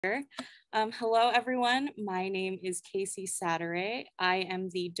Hello, everyone. My name is Casey Sattere. I am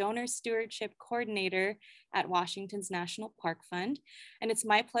the Donor Stewardship Coordinator at Washington's National Park Fund, and it's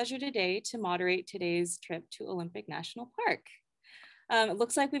my pleasure today to moderate today's trip to Olympic National Park. It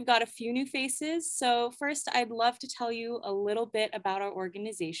looks like we've got a few new faces, so first I'd love to tell you a little bit about our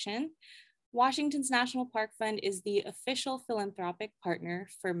organization. Washington's National Park Fund is the official philanthropic partner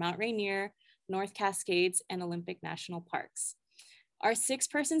for Mount Rainier, North Cascades, and Olympic National Parks. Our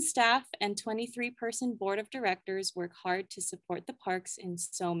 6-person staff and 23-person board of directors work hard to support the parks in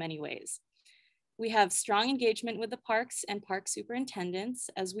so many ways. We have strong engagement with the parks and park superintendents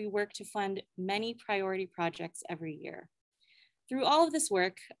as we work to fund many priority projects every year. Through all of this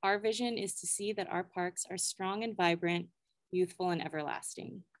work, our vision is to see that our parks are strong and vibrant, youthful and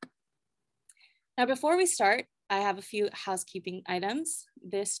everlasting. Now, before we start, I have a few housekeeping items.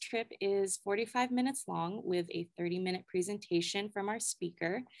 This trip is 45 minutes long with a 30-minute presentation from our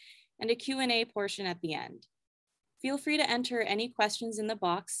speaker and a Q&A portion at the end. Feel free to enter any questions in the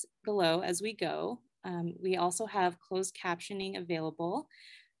box below as we go. We also have closed captioning available,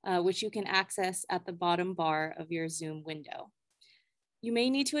 which you can access at the bottom bar of your Zoom window. You may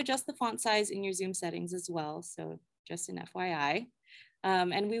need to adjust the font size in your Zoom settings as well, so just an FYI.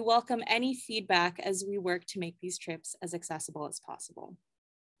 And we welcome any feedback as we work to make these trips as accessible as possible.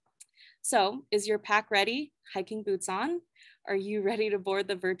 So, is your pack ready? Hiking boots on? Are you ready to board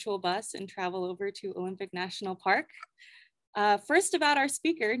the virtual bus and travel over to Olympic National Park? First, about our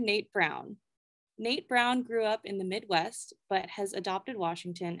speaker, Nate Brown. Nate Brown grew up in the Midwest, but has adopted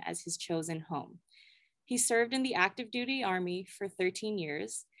Washington as his chosen home. He served in the active duty Army for 13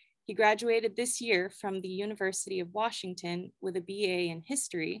 years. He graduated this year from the University of Washington with a BA in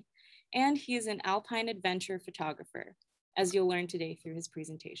history, and he is an alpine adventure photographer, as you'll learn today through his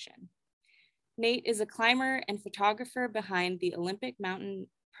presentation. Nate is a climber and photographer behind the Olympic Mountain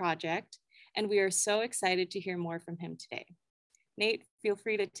Project, and we are so excited to hear more from him today. Nate, feel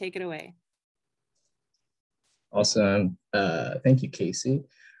free to take it away. Awesome. Thank you, Casey.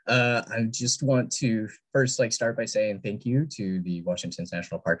 I just want to first start by saying thank you to the Washington's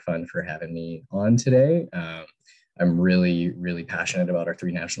National Park Fund for having me on today. I'm really passionate about our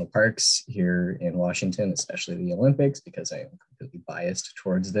 3 national parks here in Washington, especially the Olympics, because I am completely biased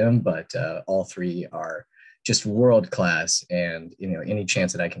towards them, but all 3 are just world class. And any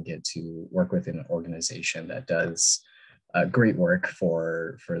chance that I can get to work with an organization that does great work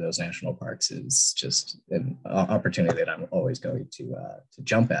for those national parks is just an opportunity that I'm always going to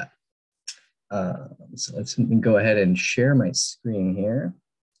jump at. So let's go ahead and share my screen here.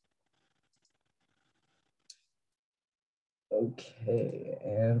 Okay,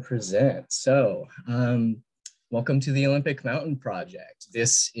 and present. So welcome to the Olympic Mountain Project.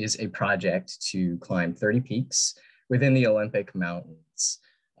 This is a project to climb 30 peaks within the Olympic Mountains.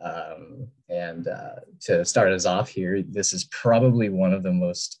 And to start us off here, this is probably one of the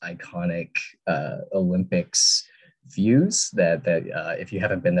most iconic Olympics views that if you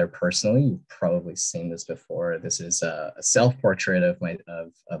haven't been there personally, you've probably seen this before. This is a self-portrait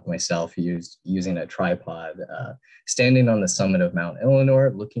of myself using a tripod, standing on the summit of Mount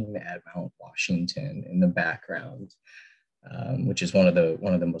Eleanor, looking at Mount Washington in the background, which is one of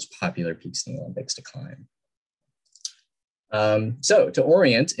the most popular peaks in the Olympics to climb. So to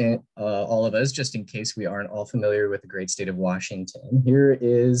orient all of us, just in case we aren't all familiar with the great state of Washington, here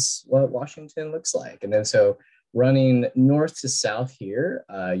is what Washington looks like. And then so running north to south here,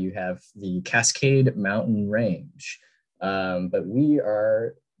 you have the Cascade Mountain Range. But we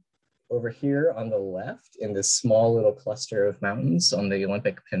are over here on the left in this small little cluster of mountains on the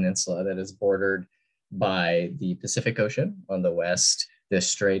Olympic Peninsula that is bordered by the Pacific Ocean on the west, the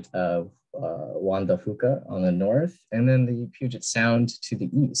Strait of Juan de Fuca on the north, and then the Puget Sound to the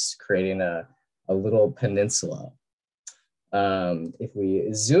east, creating a little peninsula. If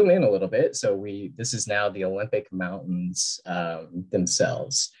we zoom in a little bit, so this is now the Olympic Mountains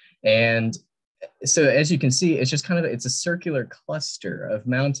themselves. And so as you can see, it's just it's a circular cluster of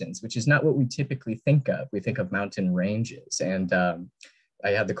mountains, which is not what we typically think of. We think of mountain ranges. And I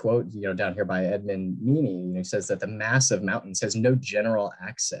had the quote, down here by Edmund Meany, he says that the mass of mountains has no general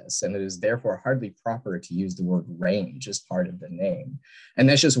access, and it is therefore hardly proper to use the word range as part of the name. And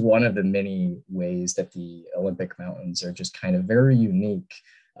that's just one of the many ways that the Olympic Mountains are just very unique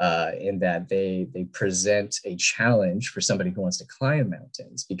in that they present a challenge for somebody who wants to climb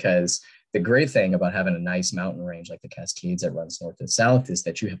mountains, because the great thing about having a nice mountain range like the Cascades that runs north and south is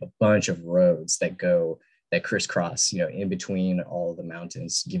that you have a bunch of roads that go that crisscross, in between all the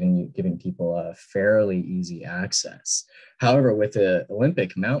mountains, giving people a fairly easy access. However, with the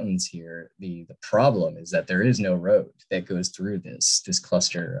Olympic Mountains here, the problem is that there is no road that goes through this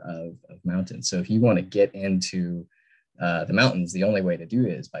cluster of mountains. So if you want to get into the mountains, the only way to do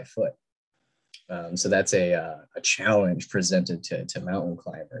it is by foot. So that's a challenge presented to mountain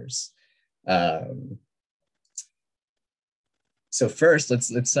climbers. So first,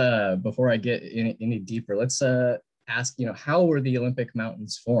 let's before I get any deeper, let's ask, how were the Olympic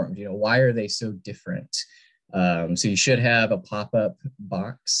Mountains formed? Why are they so different? So you should have a pop-up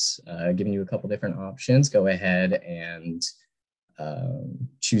box giving you a couple different options. Go ahead and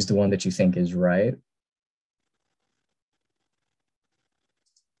choose the one that you think is right.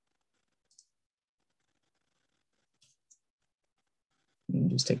 And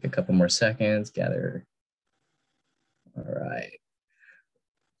just take a couple more seconds, gather. All right.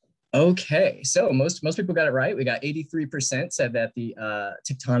 Okay, so most people got it right. We got 83% said that the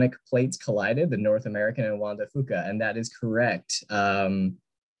tectonic plates collided, the North American and Juan de Fuca, and that is correct.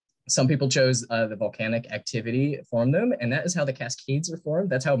 Some people chose the volcanic activity formed them, and that is how the Cascades are formed.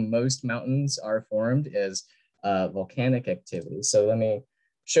 That's how most mountains are formed, is volcanic activity. So let me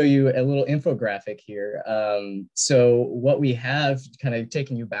show you a little infographic here. So what we have, kind of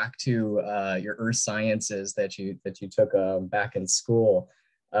taking you back to your earth sciences that you took back in school.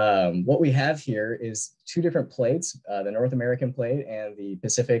 What we have here is two different plates, the North American plate and the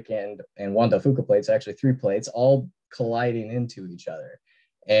Pacific and Juan de Fuca plates, actually 3 plates, all colliding into each other.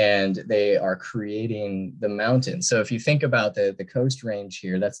 And they are creating the mountain. So if you think about the coast range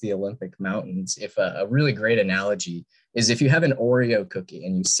here, that's the Olympic Mountains. If a really great analogy is if you have an Oreo cookie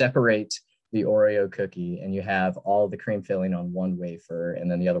and you separate the Oreo cookie and you have all the cream filling on one wafer and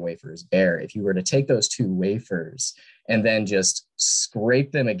then the other wafer is bare. If you were to take those 2 wafers and then just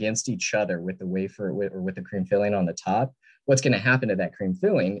scrape them against each other with the wafer or with the cream filling on the top, what's going to happen to that cream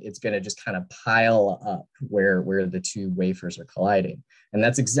filling? It's going to just kind of pile up where the 2 wafers are colliding. And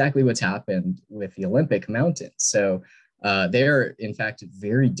that's exactly what's happened with the Olympic Mountains. So they're in fact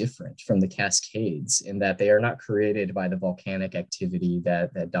very different from the Cascades in that they are not created by the volcanic activity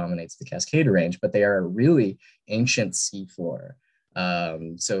that dominates the Cascade Range, but they are a really ancient seafloor.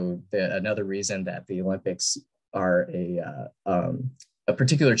 So another reason that the Olympics are a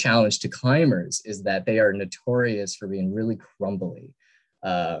particular challenge to climbers is that they are notorious for being really crumbly.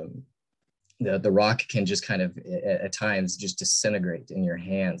 The rock can just kind of at times just disintegrate in your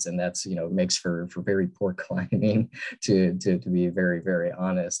hands, and that's makes for very poor climbing to be very, very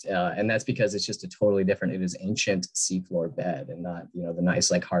honest. And that's because it's just a totally different, it is ancient seafloor bed and not the nice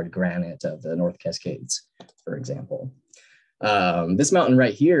like hard granite of the North Cascades, for example. This mountain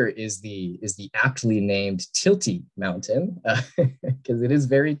right here is the aptly named Tilty Mountain because it is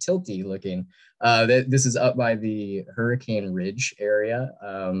very tilty looking. This is up by the Hurricane Ridge area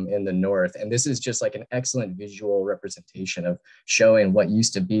in the north, and this is just like an excellent visual representation of showing what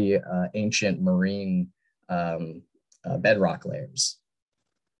used to be ancient marine bedrock layers.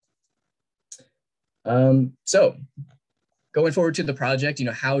 So going forward to the project,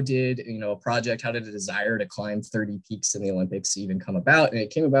 how did a desire to climb 30 peaks in the Olympics even come about? And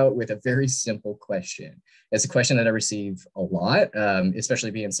it came about with a very simple question. It's a question that I receive a lot,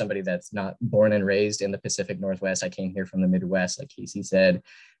 especially being somebody that's not born and raised in the Pacific Northwest. I came here from the Midwest, like Casey said.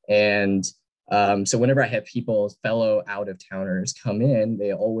 And so whenever I have fellow out-of-towners come in,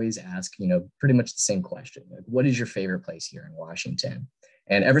 they always ask, pretty much the same question. Like, what is your favorite place here in Washington?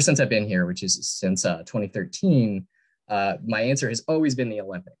 And ever since I've been here, which is since 2013, my answer has always been the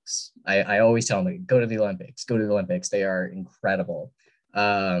Olympics. I always tell them, go to the Olympics, go to the Olympics. They are incredible.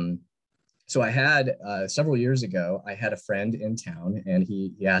 So I had several years ago, I had a friend in town, and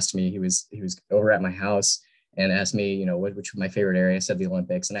he asked me, he was over at my house and asked me, which was my favorite area. I said the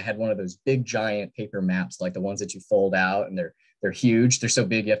Olympics, and I had one of those big giant paper maps, like the ones that you fold out, and they're huge. They're so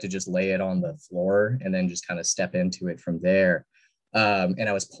big you have to just lay it on the floor and then just kind of step into it from there. And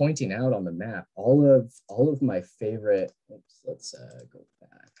I was pointing out on the map all of my favorite. Oops, let's go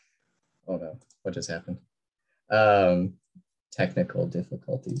back. Oh no, what just happened? Technical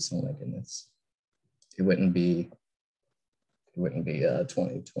difficulties. Oh my goodness, it wouldn't be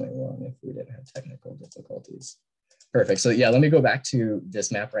 2021 if we didn't have technical difficulties. Perfect. So yeah, let me go back to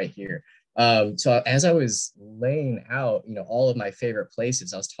this map right here. So as I was laying out, all of my favorite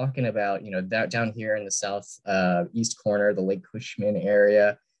places, I was talking about, down here in the south east corner, the Lake Cushman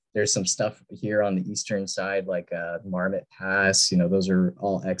area. There's some stuff here on the eastern side, like Marmot Pass. Those are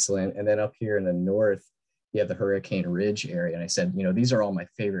all excellent. And then up here in the north, you have the Hurricane Ridge area. And I said, these are all my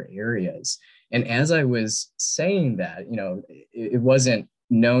favorite areas. And as I was saying that, it wasn't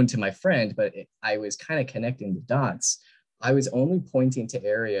known to my friend, but I was kind of connecting the dots. I was only pointing to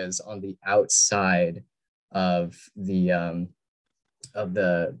areas on the outside of the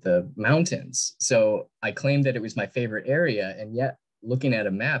mountains. So I claimed that it was my favorite area, and yet looking at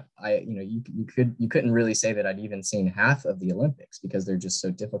a map, you couldn't really say that I'd even seen half of the Olympics because they're just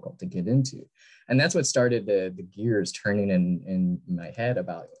so difficult to get into. And that's what started the gears turning in my head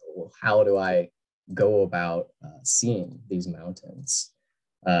about, well, how do I go about seeing these mountains?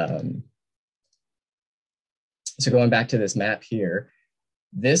 So going back to this map here,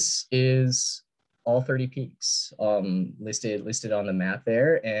 this is all 30 peaks listed on the map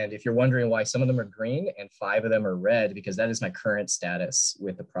there. And if you're wondering why some of them are green and 5 of them are red, because that is my current status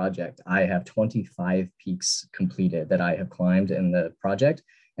with the project. I have 25 peaks completed that I have climbed in the project,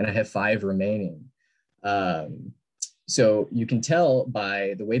 and I have 5 remaining. So you can tell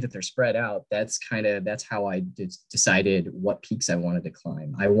by the way that they're spread out, that's how I decided what peaks I wanted to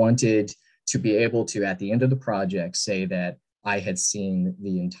climb. I wanted to be able to, at the end of the project, say that I had seen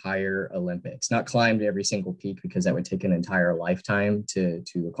the entire Olympics, not climbed every single peak because that would take an entire lifetime to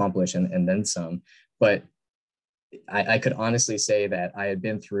accomplish and then some. But I could honestly say that I had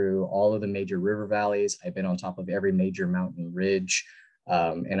been through all of the major river valleys. I've been on top of every major mountain ridge.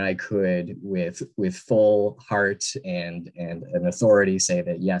 And I could, with full heart and an authority, say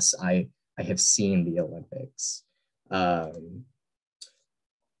that, yes, I have seen the Olympics.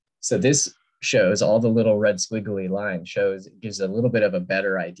 So this shows all the little red squiggly line gives a little bit of a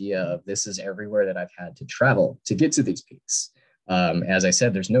better idea of this is everywhere that I've had to travel to get to these peaks. As I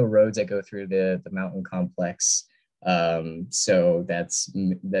said, there's no roads that go through the mountain complex. So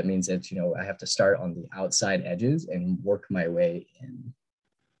that means that, I have to start on the outside edges and work my way in.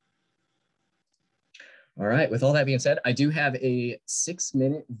 All right, with all that being said, I do have a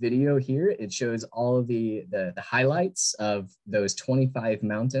 6-minute video here. It shows all of the highlights of those 25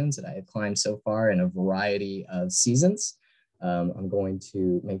 mountains that I have climbed so far in a variety of seasons. I'm going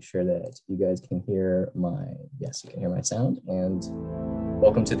to make sure that you guys can hear yes, you can hear my sound, and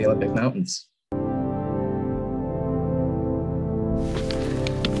welcome to the Olympic Mountains.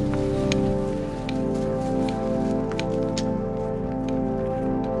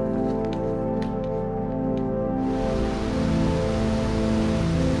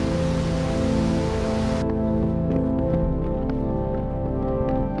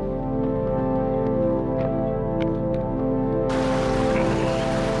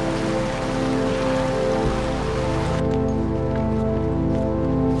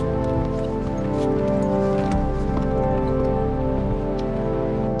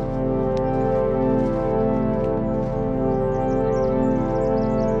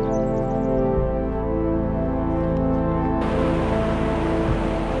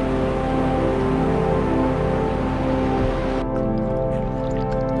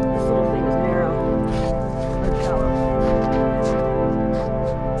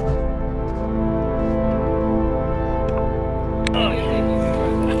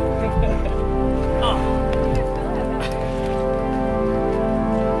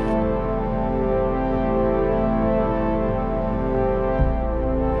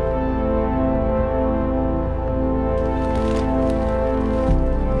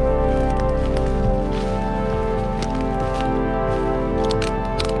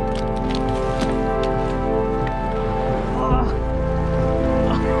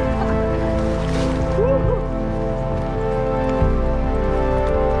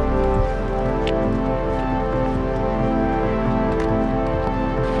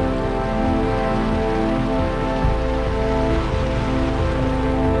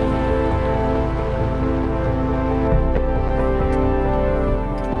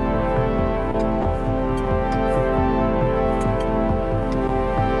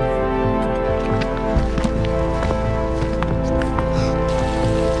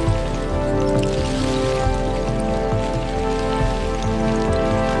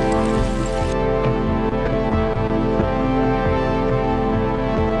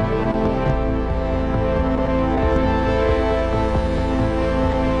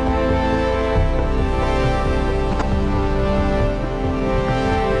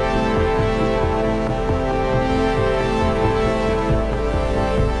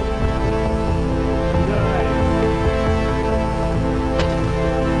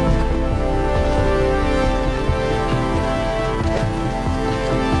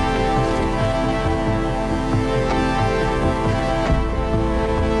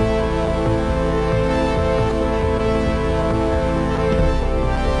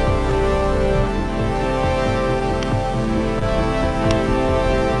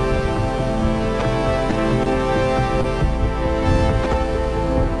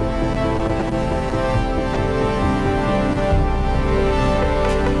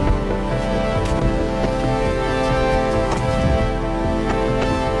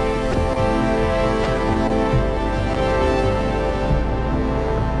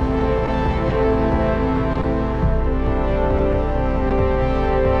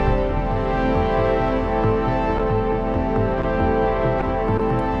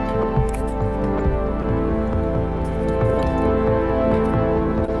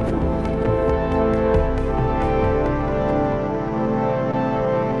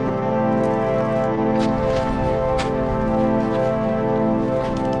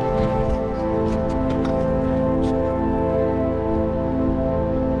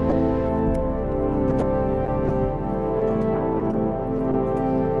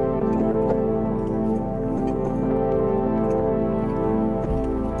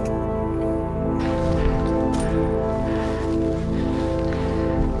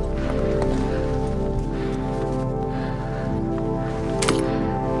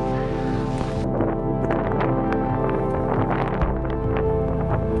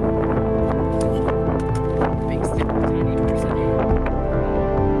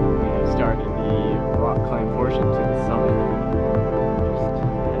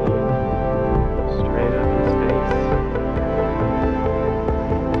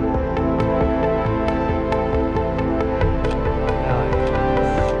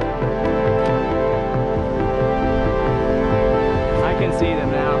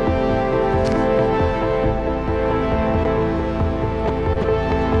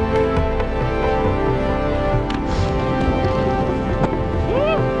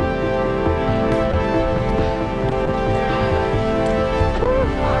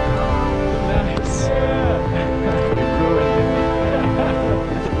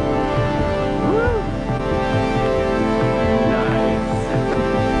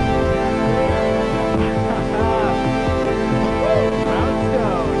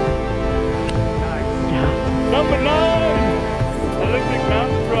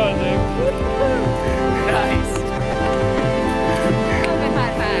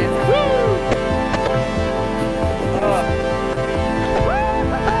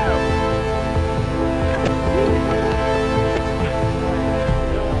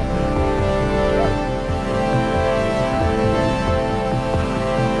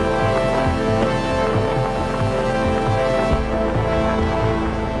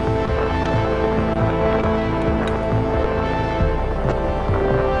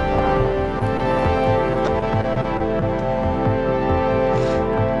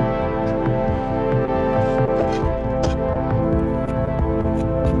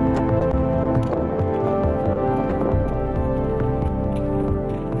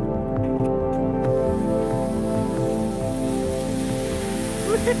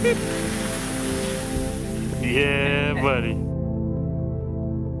 Yeah, buddy.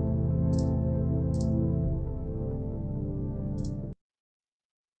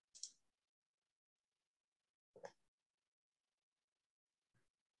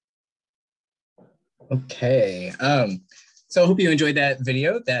 Okay. So I hope you enjoyed that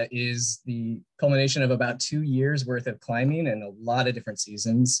video. That is the culmination of about 2 years worth of climbing and a lot of different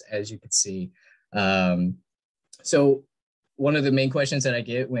seasons, as you can see. So one of the main questions that I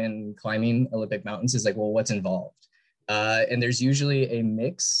get when climbing Olympic mountains is like, well, what's involved? And there's usually a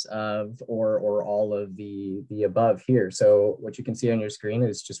mix of or all of the above here. So what you can see on your screen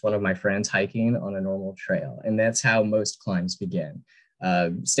is just one of my friends hiking on a normal trail, and that's how most climbs begin.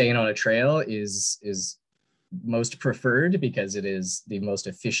 Staying on a trail is most preferred because it is the most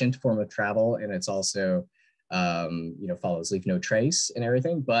efficient form of travel, and it's also follows leave no trace and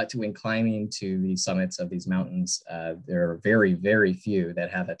everything. But when climbing to the summits of these mountains, there are very, very few that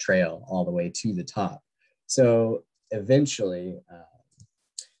have a trail all the way to the top. So eventually,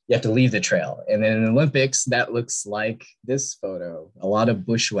 you have to leave the trail. And then in the Olympics, that looks like this photo, a lot of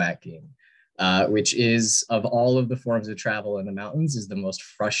bushwhacking, which is, of all of the forms of travel in the mountains, is the most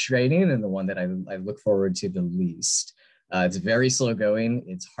frustrating and the one that I look forward to the least. It's very slow going.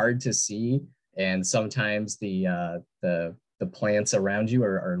 It's hard to see. And sometimes the plants around you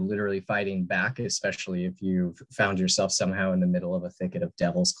are literally fighting back, especially if you've found yourself somehow in the middle of a thicket of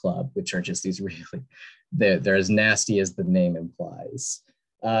devil's club, which are just these really, they're as nasty as the name implies.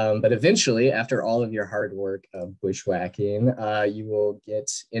 But eventually, after all of your hard work of bushwhacking, you will get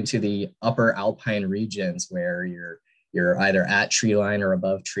into the upper alpine regions where you're either at tree line or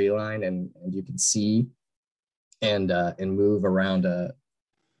above tree line, and you can see and move around a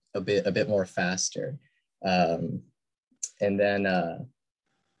bit more faster. And then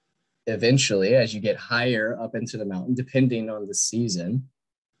eventually, as you get higher up into the mountain, depending on the season,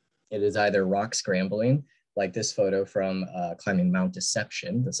 it is either rock scrambling, like this photo from climbing Mount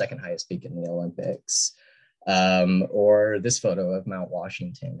Deception, the second highest peak in the Olympics, or this photo of Mount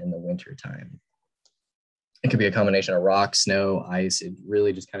Washington in the wintertime. It could be a combination of rock, snow, ice. It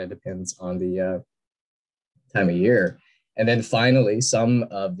really just kind of depends on the time of year. And then finally, some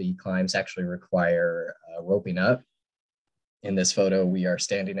of the climbs actually require roping up. In this photo, we are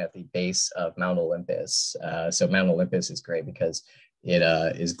standing at the base of Mount Olympus. So Mount Olympus is great because it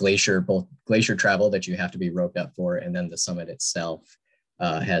is both glacier travel that you have to be roped up for, and then the summit itself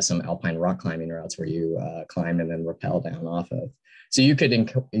has some alpine rock climbing routes where you climb and then rappel down off of. So you could in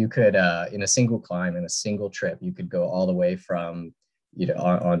a single climb, in a single trip, you could go all the way from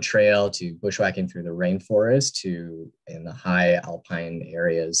on trail to bushwhacking through the rainforest to in the high alpine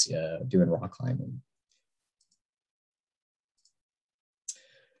areas doing rock climbing.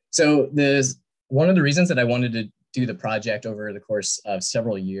 So there's one of the reasons that I wanted to do the project over the course of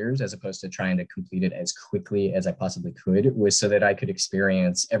several years, as opposed to trying to complete it as quickly as I possibly could, was so that I could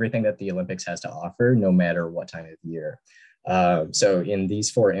experience everything that the Olympics has to offer, no matter what time of year. So in these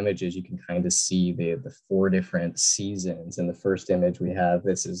 4 images, you can kind of see the 4 different seasons. In the first image we have,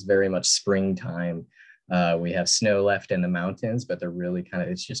 this is very much springtime. We have snow left in the mountains, but they're really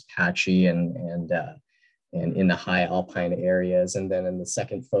it's just patchy and in the high alpine areas. And then in the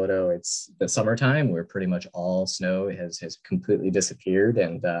second photo, it's the summertime where pretty much all snow has completely disappeared.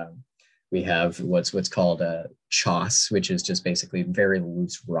 And we have what's called a choss, which is just basically very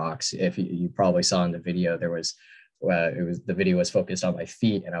loose rocks. If you probably saw in the video, the video was focused on my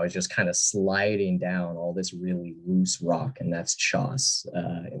feet, and I was just kind of sliding down all this really loose rock, and that's choss.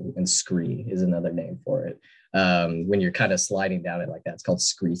 And scree is another name for it. When you're kind of sliding down it like that, it's called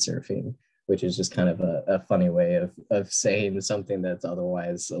scree surfing, which is just kind of a funny way of saying something that's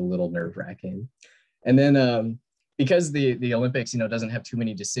otherwise a little nerve-wracking. And then because the Olympics, doesn't have too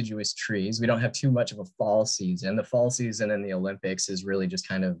many deciduous trees, we don't have too much of a fall season. The fall season in the Olympics is really just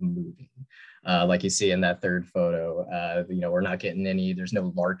kind of moving. Like you see in that third photo, we're not getting any, there's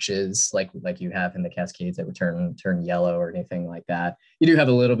no larches like you have in the Cascades that would turn yellow or anything like that. You do have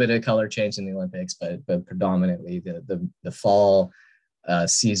a little bit of color change in the Olympics, but predominantly the fall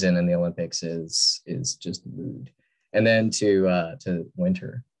season in the Olympics is just mood. And then to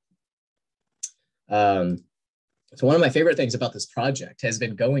winter. So one of my favorite things about this project has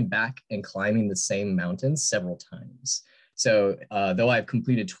been going back and climbing the same mountains several times. So though I've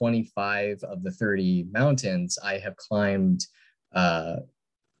completed 25 of the 30 mountains, I have climbed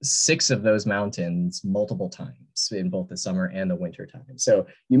 6 of those mountains multiple times in both the summer and the winter time. So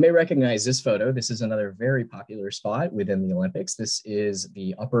you may recognize this photo. This is another very popular spot within the Olympics. This is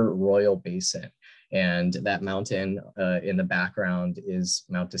the Upper Royal Basin. And that mountain in the background is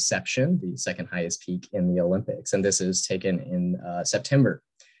Mount Deception, the second highest peak in the Olympics. And this is taken in September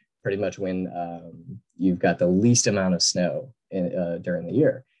pretty much when you've got the least amount of snow during the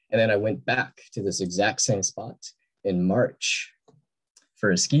year. And then I went back to this exact same spot in March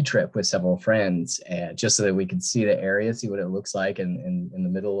for a ski trip with several friends, and just so that we could see the area, see what it looks like in the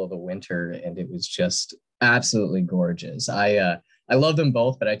middle of the winter. And it was just absolutely gorgeous. I love them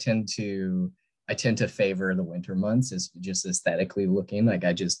both, but I tend to favor the winter months as just aesthetically looking. Like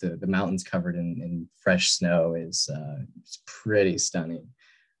the mountains covered in fresh snow is pretty stunning.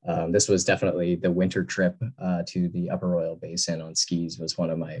 This was definitely the winter trip to the Upper Royal Basin on skis was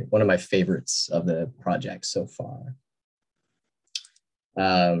one of my favorites of the project so far.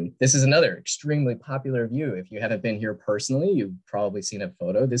 This is another extremely popular view. If you haven't been here personally, you've probably seen a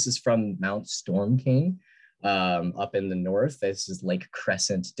photo. This is from Mount Storm King up in the north. This is Lake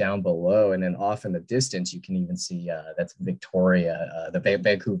Crescent down below. And then off in the distance, you can even see that's Victoria, the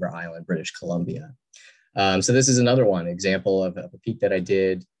Vancouver Island, British Columbia. So this is another one example of a peak that I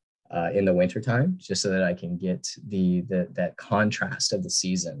did in the wintertime, just so that I can get that contrast of the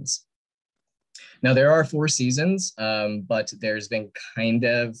seasons. Now there are 4 seasons, but there's been kind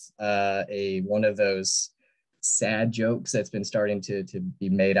of one of those sad jokes that's been starting to be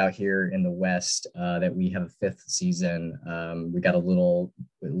made out here in the West, that we have a 5th season. We got a little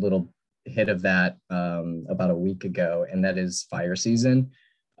hit of that about a week ago, and that is fire season.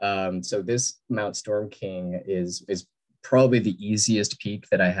 So this Mount Storm King is probably the easiest peak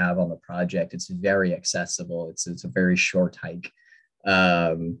that I have on the project. It's very accessible. It's a very short hike.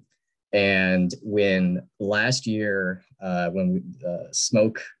 And when last year, when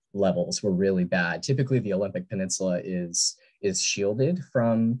smoke levels were really bad, typically the Olympic Peninsula is shielded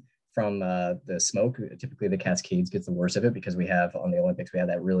from the smoke. Typically the Cascades gets the worst of it because we have on the Olympics, we have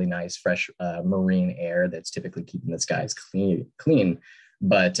that really nice fresh marine air that's typically keeping the skies clean.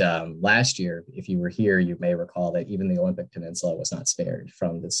 But last year, if you were here, you may recall that even the Olympic Peninsula was not spared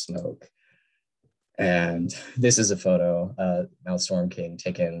from the smoke. And this is a photo, Mount Storm King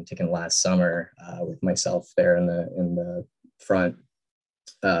taken last summer with myself there in the front.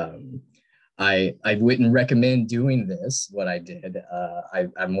 I wouldn't recommend doing this, what I did.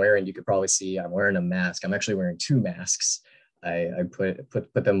 I'm wearing, you could probably see, I'm wearing a mask. I'm actually wearing 2 masks. I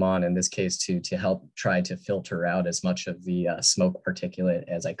put them on in this case to help try to filter out as much of the smoke particulate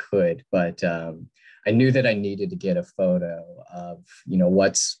as I could. But I knew that I needed to get a photo of,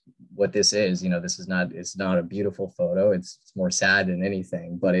 what this is. It's not a beautiful photo. It's more sad than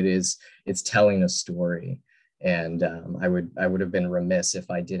anything, but it's telling a story. And I would have been remiss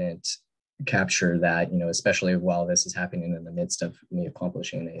if I didn't capture that, especially while this is happening in the midst of me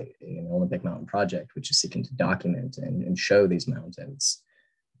accomplishing an Olympic mountain project, which is seeking to document and show these mountains.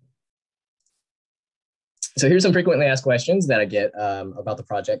 So here's some frequently asked questions that I get about the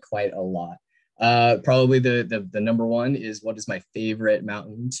project quite a lot. Probably the number one is, what is my favorite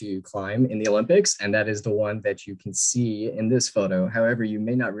mountain to climb in the Olympics? And that is the one that you can see in this photo. However, you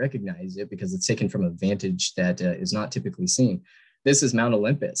may not recognize it because it's taken from a vantage that is not typically seen. This is Mount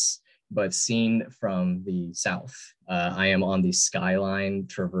Olympus, but seen from the south. I am on the Skyline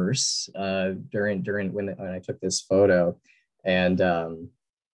Traverse during when I took this photo. And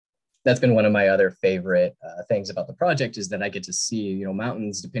that's been one of my other favorite things about the project, is that I get to see,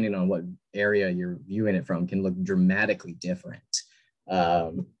 mountains, depending on what area you're viewing it from, can look dramatically different.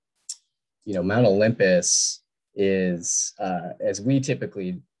 Mount Olympus is, as we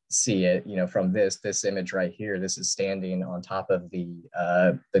typically see it, from this image right here. This is standing on top of the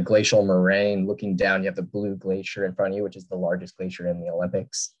glacial moraine, looking down. You have the Blue Glacier in front of you, which is the largest glacier in the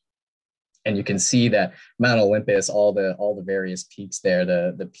Olympics. And you can see that Mount Olympus, all the various peaks there,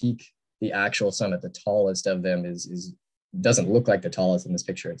 the peak, the actual summit, the tallest of them doesn't look like the tallest in this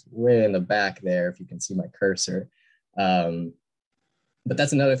picture. It's way in the back there, if you can see my cursor. But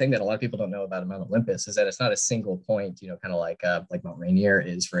that's another thing that a lot of people don't know about Mount Olympus, is that it's not a single point, kind of like Mount Rainier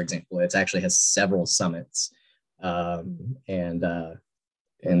is, for example. It actually has several summits. And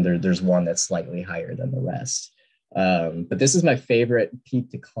there's one that's slightly higher than the rest. But this is my favorite peak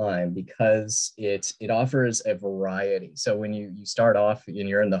to climb because it offers a variety. So when you start off and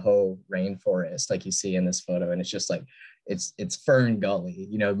you're in the Hoh rainforest, like you see in this photo, and it's just like, it's Fern Gully.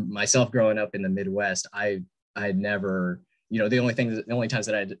 Myself growing up in the Midwest, I'd never, the only times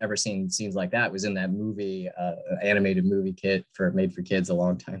that I'd ever seen scenes like that was in that movie, animated movie made for kids a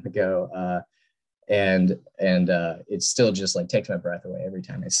long time ago. And it still just like takes my breath away every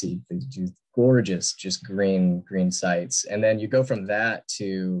time I see these gorgeous, just green sites. And then you go from that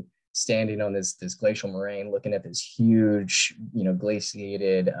to standing on this glacial moraine, looking at this huge,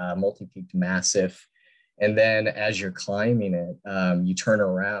 glaciated, multi-peaked massif. And then as you're climbing it, you turn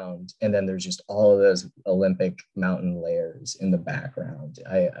around and then there's just all of those Olympic mountain layers in the background.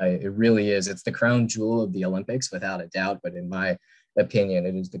 It really is. It's the crown jewel of the Olympics without a doubt, but in my opinion,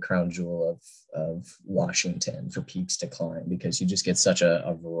 it is the crown jewel of Washington for peaks to climb because you just get such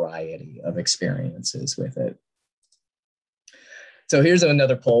a variety of experiences with it. So here's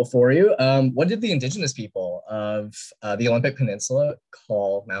another poll for you. What did the indigenous people of the Olympic Peninsula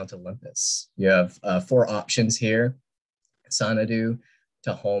call Mount Olympus? You have 4 options here: Xanadu,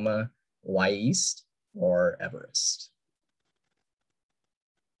 Tahoma, Wai'ast, or Everest.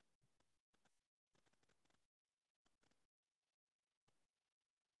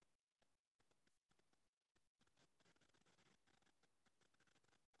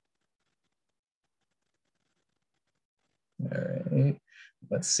 All right,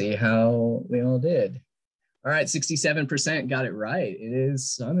 let's see how we all did. All right, 67% got it right. It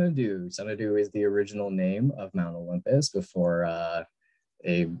is Xanadu. Xanadu is the original name of Mount Olympus before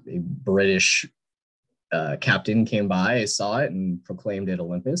a British captain came by, saw it, and proclaimed it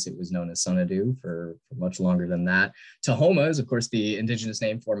Olympus. It was known as Xanadu for much longer than that. Tahoma is, of course, the indigenous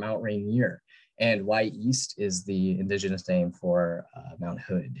name for Mount Rainier, and Wai'ast is the indigenous name for Mount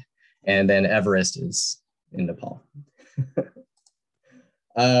Hood. And then Everest is in Nepal.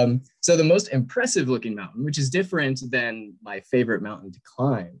 So the most impressive looking mountain, which is different than my favorite mountain to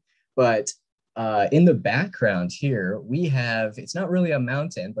climb, but in the background here, we have, it's not really a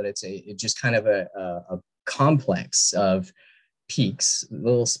mountain, but it's just kind of a complex of peaks,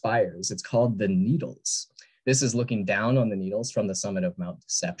 little spires. It's called the Needles. This is looking down on the Needles from the summit of Mount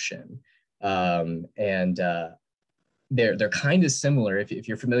Deception. They're kind of similar. If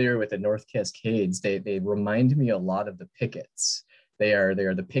you're familiar with the North Cascades, they remind me a lot of the Pickets. They are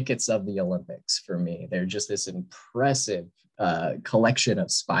the Pickets of the Olympics for me. They're just this impressive collection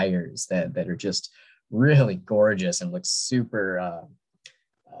of spires that are just really gorgeous and look super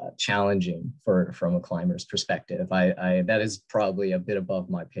challenging from a climber's perspective. That is probably a bit above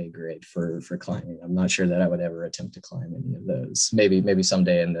my pay grade for climbing. I'm not sure that I would ever attempt to climb any of those. Maybe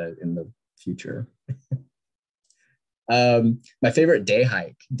someday in the future. My favorite day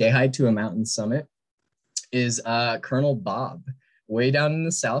hike to a mountain summit is Colonel Bob, way down in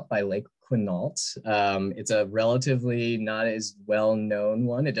the south by Lake Quinault. It's a relatively not as well-known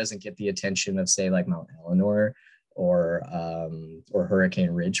one. It doesn't get the attention of, say, like Mount Eleanor or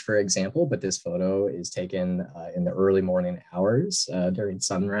Hurricane Ridge, for example, but this photo is taken in the early morning hours during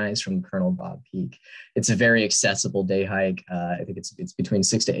sunrise from Colonel Bob Peak. It's a very accessible day hike. I think it's between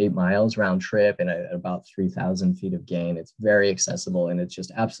 6 to 8 miles round trip and about 3,000 feet of gain. It's very accessible and it's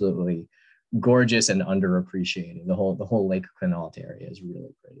just absolutely gorgeous and underappreciated. The whole Lake Quinault area is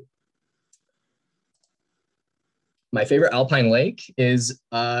really pretty. My favorite alpine lake is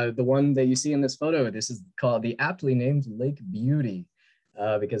the one that you see in this photo. This is called the aptly named Lake Beauty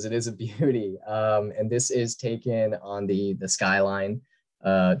because it is a beauty. And this is taken on the Skyline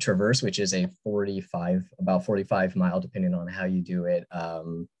Traverse, which is about 45 mile, depending on how you do it.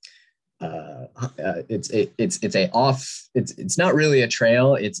 It's not really a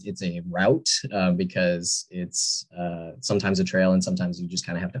trail. It's a route because it's sometimes a trail and sometimes you just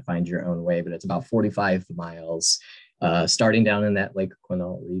kind of have to find your own way, but it's about 45 miles starting down in that Lake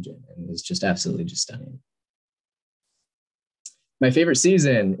Quinault region, and it's just absolutely just stunning. My favorite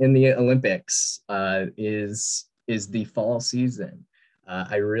season in the Olympics is the fall season.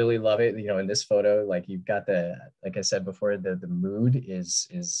 I really love it. You know, in this photo, like you've got like I said before, the mood is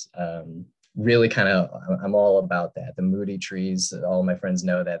really kind of, I'm all about that. The moody trees, all my friends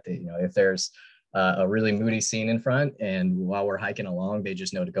know that, if there's a really moody scene in front and while we're hiking along, they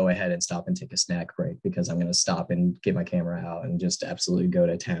just know to go ahead and stop and take a snack break because I'm going to stop and get my camera out and just absolutely go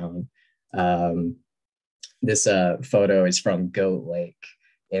to town. This photo is from Goat Lake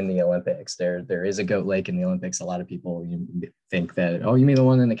in the Olympics. There is a Goat Lake in the Olympics. A lot of people think that, oh, you mean the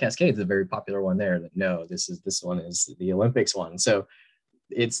one in the Cascades, the very popular one there. No, this one is the Olympics one. So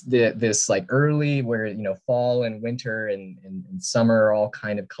it's this like early where, fall and winter and summer are all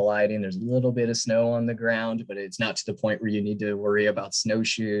kind of colliding. There's a little bit of snow on the ground, but it's not to the point where you need to worry about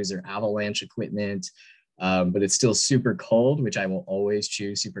snowshoes or avalanche equipment. But it's still super cold, which I will always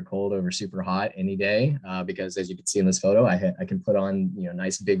choose super cold over super hot any day, because as you can see in this photo, I can put on,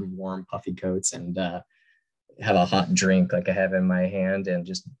 nice big warm puffy coats and have a hot drink like I have in my hand and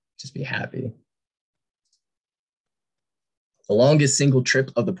just be happy. The longest single trip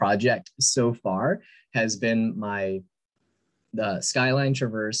of the project so far has been the Skyline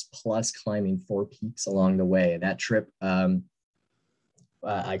Traverse plus climbing 4 peaks along the way. That trip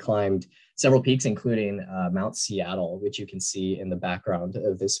I climbed several peaks, including Mount Seattle, which you can see in the background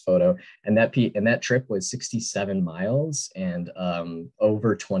of this photo. And that trip was 67 miles and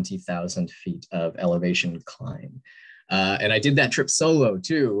over 20,000 feet of elevation climb. And I did that trip solo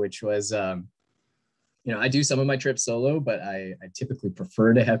too, which was, I do some of my trips solo, but I typically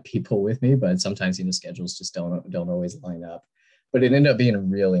prefer to have people with me. But sometimes, schedules just don't always line up. But it ended up being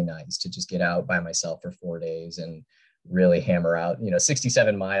really nice to just get out by myself for 4 days and really hammer out.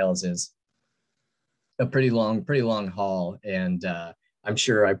 67 miles is a pretty long haul, and I'm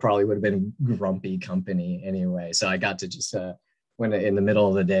sure I probably would have been grumpy company anyway. So I got to just when in the middle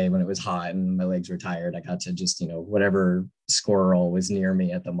of the day when it was hot and my legs were tired, I got to just whatever squirrel was near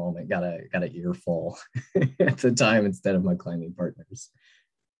me at the moment got an earful at the time instead of my climbing partners.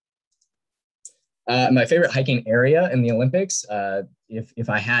 My favorite hiking area in the Olympics, if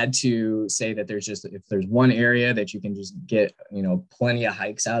I had to say that if there's one area that you can just get, plenty of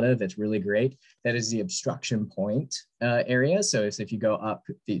hikes out of, that's really great, that is the Obstruction Point area. So if you go up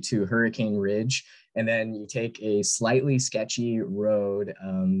to Hurricane Ridge, and then you take a slightly sketchy road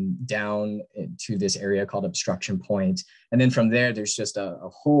down to this area called Obstruction Point. And then from there, there's just a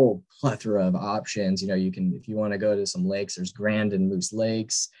whole plethora of options. If you want to go to some lakes, there's Grand and Moose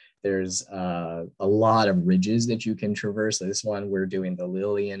Lakes. There's a lot of ridges that you can traverse. This one, we're doing the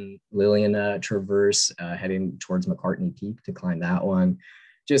Lillian Traverse, heading towards McCartney Peak to climb that one.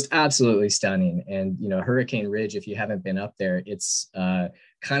 Just absolutely stunning. And, Hurricane Ridge, if you haven't been up there, it's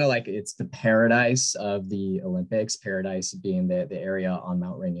kind of like it's the paradise of the Olympics, paradise being the area on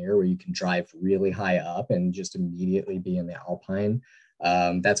Mount Rainier where you can drive really high up and just immediately be in the Alpine.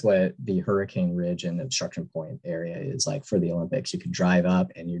 That's what the Hurricane Ridge and Obstruction Point area is like for the Olympics. You can drive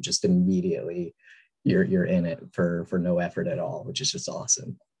up and you're just immediately, you're in it for no effort at all, which is just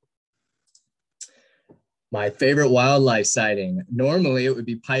awesome. My favorite wildlife sighting, normally it would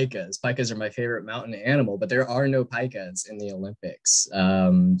be pikas. Pikas are my favorite mountain animal, but there are no pikas in the Olympics.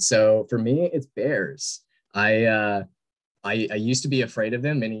 So for me, it's bears. I used to be afraid of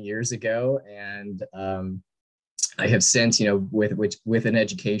them many years ago, and I have since, with an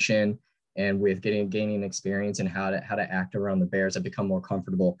education and with gaining experience in how to act around the bears, I've become more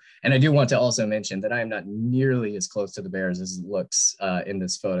comfortable. And I do want to also mention that I am not nearly as close to the bears as it looks in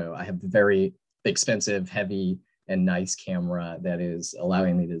this photo. I have a very expensive, heavy, and nice camera that is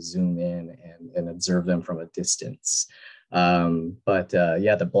allowing me to zoom in and observe them from a distance.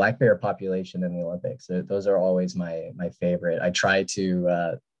 The black bear population in the Olympics, those are always my favorite. I try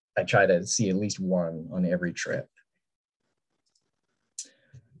to see at least one on every trip.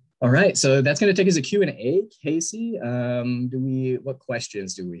 All right, so that's going to take us a Q&A. Casey, what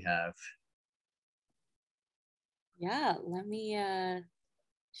questions do we have? Yeah, let me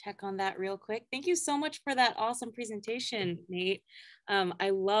check on that real quick. Thank you so much for that awesome presentation, Nate. I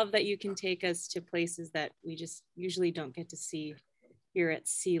love that you can take us to places that we just usually don't get to see here at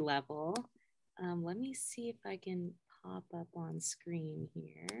sea level. Let me see if I can pop up on screen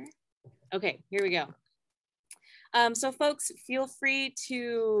here. Okay, here we go. So folks, feel free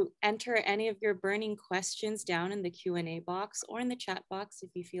to enter any of your burning questions down in the Q&A box or in the chat box if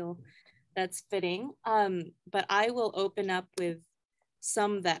you feel that's fitting. But I will open up with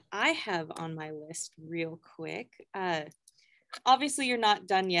some that I have on my list real quick. Obviously, you're not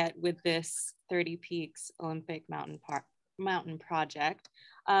done yet with this 30 Peaks Olympic Mountain Project,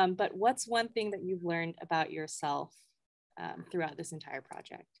 but what's one thing that you've learned about yourself throughout this entire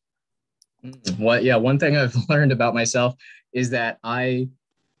project? One thing I've learned about myself is that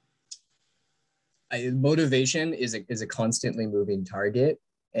motivation is a constantly moving target.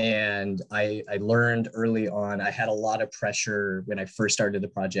 And I learned early on, I had a lot of pressure when I first started the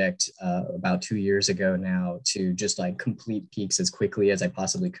project about 2 years ago now to just like complete peaks as quickly as I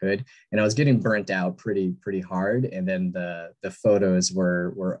possibly could. And I was getting burnt out pretty hard. And then the photos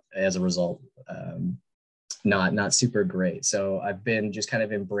were as a result, not super great. So I've been just kind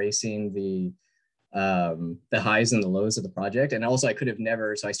of embracing the highs and the lows of the project. And also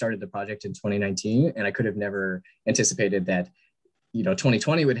so I started the project in 2019 and I could have never anticipated that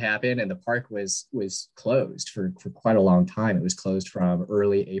 2020 would happen and the park was closed for quite a long time. It was closed from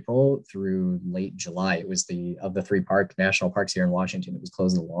early April through late July. It was of the 3 national parks here in Washington, it was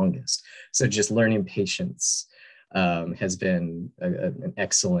closed the longest. So just learning patience has been an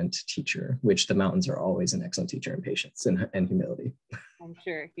excellent teacher, which the mountains are always an excellent teacher in patience and humility. I'm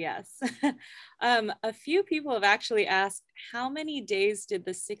sure, yes. A few people have actually asked, how many days did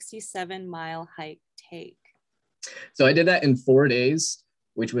the 67-mile hike take? So I did that in 4 days.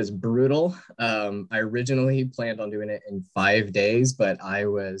 which was brutal. I originally planned on doing it in 5 days, but I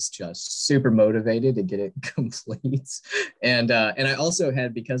was just super motivated to get it complete. And I also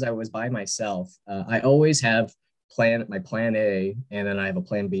had, because I was by myself, I always have my plan A, and then I have a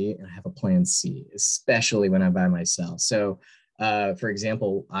plan B, and I have a plan C, especially when I'm by myself. So for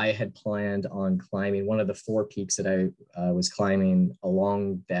example, I had planned on climbing one of the 4 peaks that I was climbing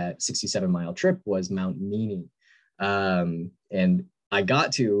along that 67-mile trip was Mount Meany. And I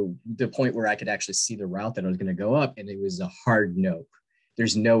got to the point where I could actually see the route that I was going to go up, and it was a hard no.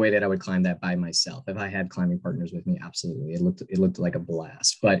 There's no way that I would climb that by myself. If I had climbing partners with me, absolutely. It looked like a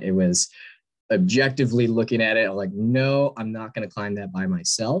blast, but it was objectively looking at it, I'm like, no, I'm not going to climb that by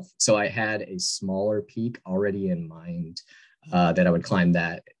myself. So I had a smaller peak already in mind that I would climb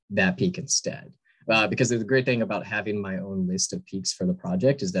that peak instead. Because the great thing about having my own list of peaks for the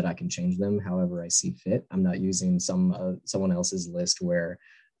project is that I can change them however I see fit. I'm not using someone else's list where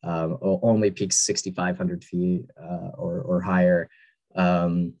only peaks 6,500 feet or higher.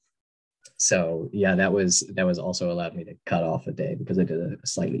 So yeah, that was also allowed me to cut off a day because I did a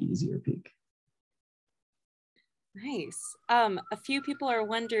slightly easier peak. Nice. A few people are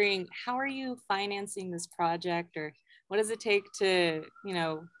wondering, how are you financing this project, or what does it take to,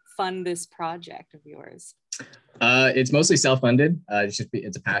 fund this project of yours? It's mostly self-funded.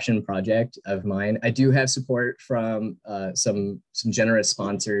 It's a passion project of mine. I do have support from some generous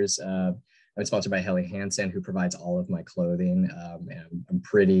sponsors. I'm sponsored by Helly Hansen, who provides all of my clothing. And I'm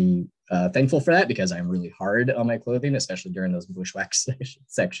pretty thankful for that because I'm really hard on my clothing, especially during those bushwhack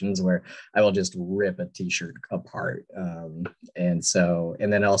sections where I will just rip a t-shirt apart. And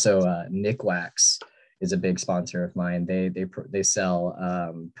then also Nick Wax is a big sponsor of mine. They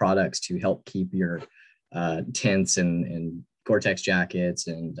sell products to help keep your tents and Gore-Tex jackets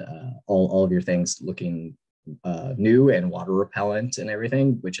and all of your things looking new and water repellent and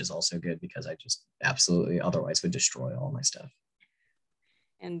everything, which is also good because I just absolutely otherwise would destroy all my stuff.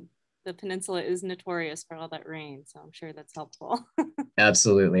 And the peninsula is notorious for all that rain, so I'm sure that's helpful.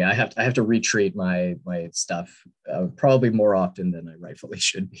 Absolutely. I have to retreat my stuff probably more often than I rightfully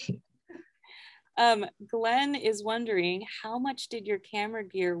should be. Glenn is wondering, how much did your camera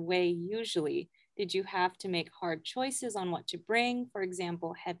gear weigh usually? Did you have to make hard choices on what to bring? For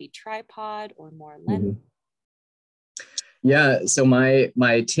example, heavy tripod or more lens? Mm-hmm. Yeah, so my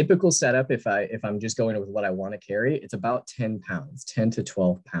typical setup, if I'm just going with what I want to carry, it's about 10 pounds, 10 to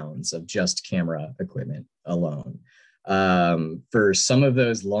 12 pounds of just camera equipment alone. For some of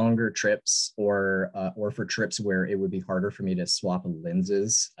those longer trips or for trips where it would be harder for me to swap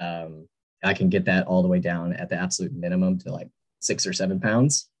lenses, I can get that all the way down at the absolute minimum to like 6 or 7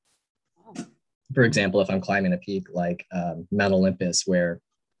 pounds. Oh. For example, if I'm climbing a peak like Mount Olympus, where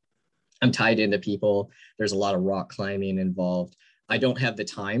I'm tied into people, there's a lot of rock climbing involved. I don't have the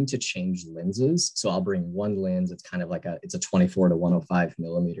time to change lenses. So I'll bring one lens. It's kind of like it's a 24 to 105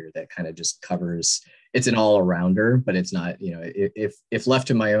 millimeter that kind of just covers, it's an all arounder, but it's not, if left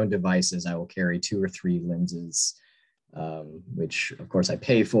to my own devices, I will carry 2 or 3 lenses, which of course I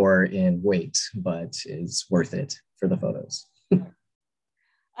pay for in weight, but is worth it for the photos.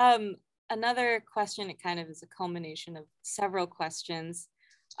 Another question, it kind of is a culmination of several questions.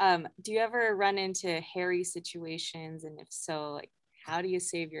 Do you ever run into hairy situations? And if so, like, how do you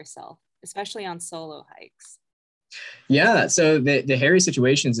save yourself, especially on solo hikes? Yeah, so the hairy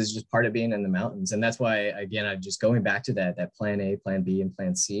situations is just part of being in the mountains. And that's why, again, I'm just going back to that plan A, plan B, and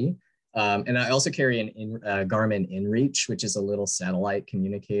plan C. And I also carry a Garmin InReach, which is a little satellite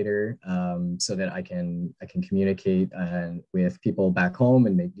communicator, so that I can communicate with people back home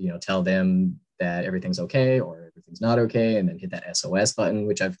and tell them that everything's okay or everything's not okay, and then hit that SOS button,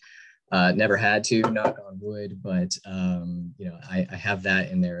 which I've never had to, knock on wood, but I have that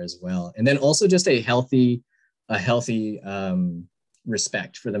in there as well. And then also just a healthy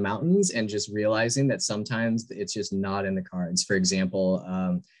respect for the mountains, and just realizing that sometimes it's just not in the cards. For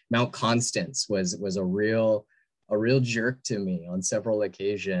example, Mount Constance was a real jerk to me on several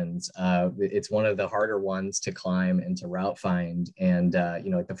occasions. It's one of the harder ones to climb and to route find. And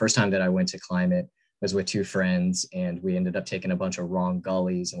like the first time that I went to climb it was with 2 friends, and we ended up taking a bunch of wrong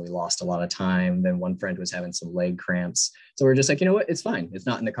gullies and we lost a lot of time. Then one friend was having some leg cramps, so we're just like, you know what, it's fine, it's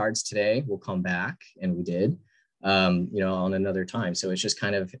not in the cards today, we'll come back. And we did. On another time. So it's just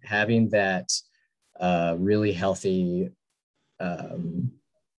kind of having that really healthy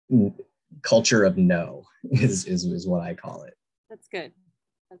culture of no is what I call it. That's good.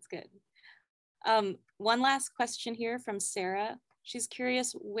 That's good. One last question here from Sarah. She's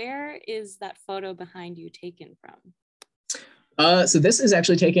curious, where is that photo behind you taken from? So this is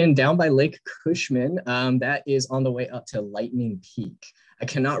actually taken down by Lake Cushman. That is on the way up to Lightning Peak. I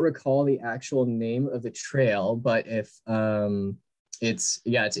cannot recall the actual name of the trail, but if it's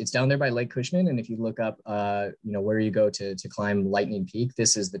down there by Lake Cushman, and if you look up where you go to climb Lightning Peak,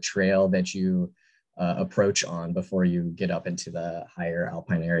 this is the trail that you approach on before you get up into the higher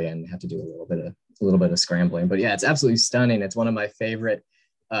alpine area and have to do a little bit of scrambling. But yeah, it's absolutely stunning. It's one of my favorite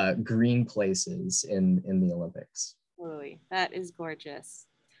green places in the Olympics. Absolutely, that is gorgeous.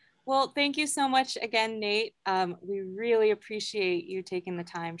 Well, thank you so much again, Nate. We really appreciate you taking the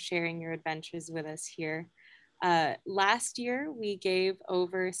time sharing your adventures with us here. Last year, we gave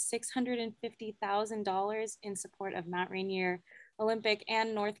over $650,000 in support of Mount Rainier Olympic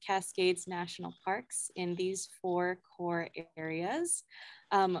and North Cascades National Parks in these 4 core areas.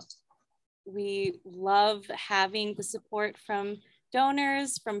 We love having the support from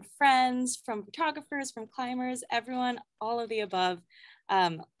donors, from friends, from photographers, from climbers, everyone, all of the above.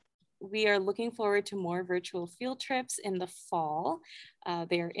 We are looking forward to more virtual field trips in the fall.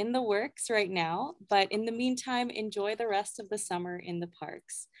 They are in the works right now, but in the meantime, enjoy the rest of the summer in the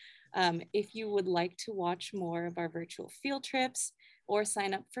parks. If you would like to watch more of our virtual field trips or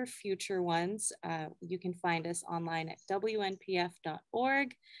sign up for future ones, you can find us online at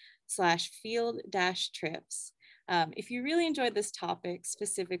wnpf.org/field-trips. If you really enjoyed this topic,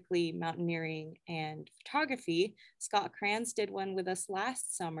 specifically mountaineering and photography, Scott Kranz did one with us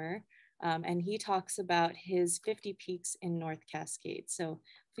last summer, and he talks about his 50 peaks in North Cascades. So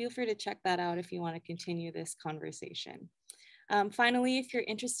feel free to check that out if you want to continue this conversation. Finally, if you're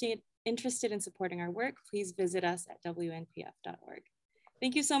interested in supporting our work, please visit us at wnpf.org.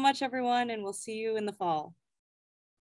 Thank you so much, everyone, and we'll see you in the fall.